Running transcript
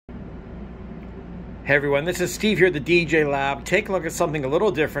Hey everyone, this is Steve here at the DJ Lab. Take a look at something a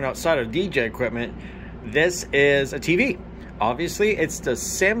little different outside of DJ equipment. This is a TV. Obviously, it's the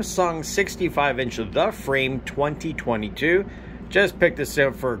Samsung 65-inch The Frame 2022. Just picked this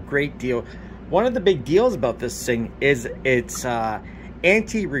up for a great deal. One of the big deals about this thing is its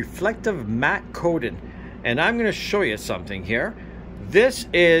anti-reflective matte coating. And I'm going to show you something here. This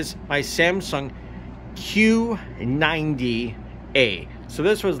is my Samsung Q90A. So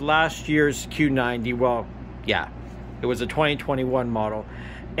this was last year's Q90. Well, yeah, it was a 2021 model.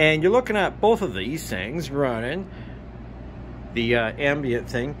 And you're looking at both of these things running the ambient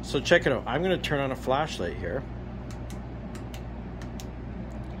thing. So check it out. I'm going to turn on a flashlight here.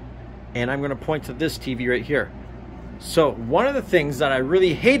 And I'm going to point to this TV right here. So one of the things that I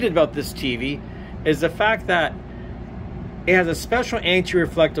really hated about this TV is the fact that it has a special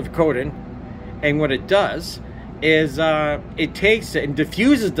anti-reflective coating. And what it does is it takes it and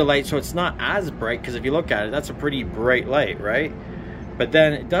diffuses the light so it's not as bright, because if you look at it, that's a pretty bright light, right? But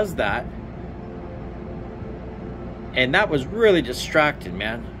then it does that, and that was really distracting,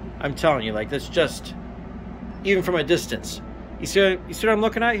 man. I'm telling you, like, that's just, even from a distance. You see what I'm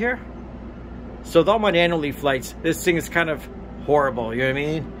looking at here? So with all my annual leaf lights, this thing is kind of horrible, you know what I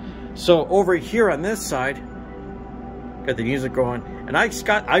mean? So over here on this side, got the music going, and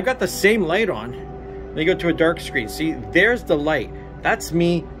I've got the same light on. Let me go to a dark screen. See, there's the light. That's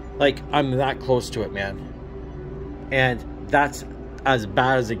me, like, I'm that close to it, man. And that's as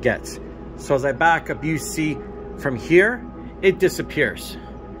bad as it gets. So as I back up, you see from here, it disappears.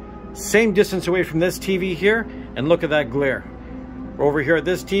 Same distance away from this TV here, and look at that glare. Over here at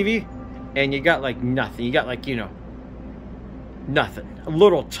this TV, and you got like nothing. You got like, you know, nothing. A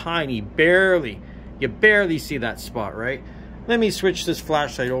little tiny, you barely see that spot, right? Let me switch this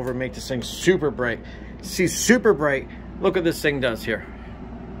flashlight over and make this thing super bright. See, super bright. Look what this thing does here.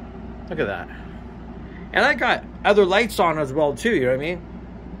 Look at that. And I got other lights on as well too, you know what I mean?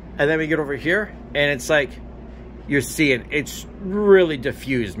 And then we get over here and it's like, you're seeing, it's really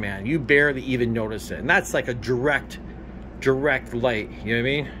diffused, man. You barely even notice it. And that's like a direct light, you know what I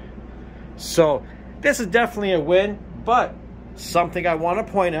mean? So this is definitely a win, but something I want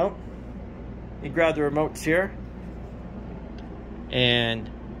to point out. You grab the remotes here. And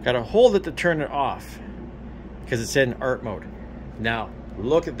gotta hold it to turn it off because it's in art mode. Now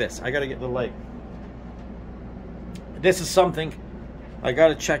look at this. I gotta get the light. This is something I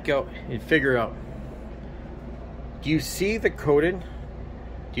gotta check out and figure out. Do you see the coating?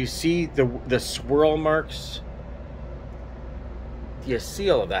 Do you see the swirl marks? Do you see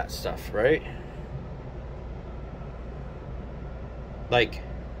all of that stuff, right? Like,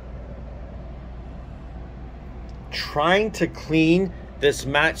 trying to clean this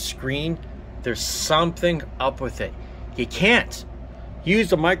matte screen, there's something up with it. You can't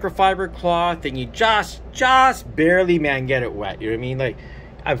use the microfiber cloth and you just barely, man, get it wet. You know what I mean? Like,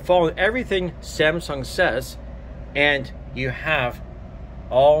 I'm following everything Samsung says, and you have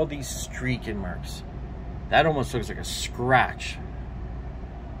all these streaking marks. That almost looks like a scratch.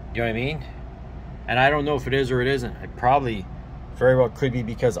 You know what I mean? And I don't know if it is or it isn't. It probably very well could be,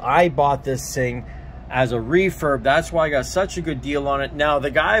 because I bought this thing as a refurb. That's why I got such a good deal on it. Now, the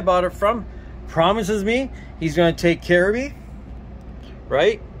guy I bought it from promises me he's going to take care of me,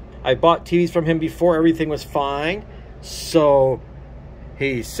 right? I bought TVs from him before. Everything was fine. So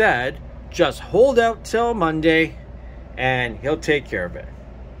he said, just hold out till Monday and he'll take care of it.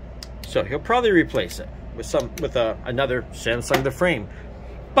 So he'll probably replace it with another Samsung The Frame.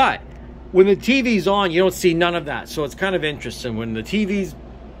 But when the TV's on, you don't see none of that. So it's kind of interesting. When the TV's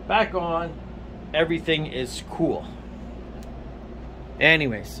back on, everything is cool.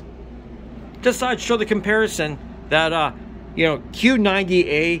 Anyways, just thought I'd show the comparison that you know,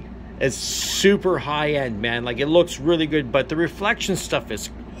 Q90A is super high end, man. Like, it looks really good, but the reflection stuff is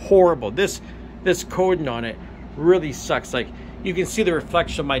horrible. This coating on it really sucks. Like, you can see the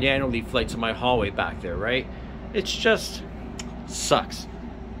reflection of my annual leaf lights in my hallway back there, right? It's just sucks.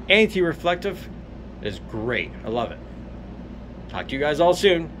 Anti-reflective is great. I love it. Talk to you guys all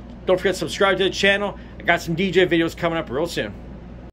soon. Don't forget to subscribe to the channel. I got some DJ videos coming up real soon.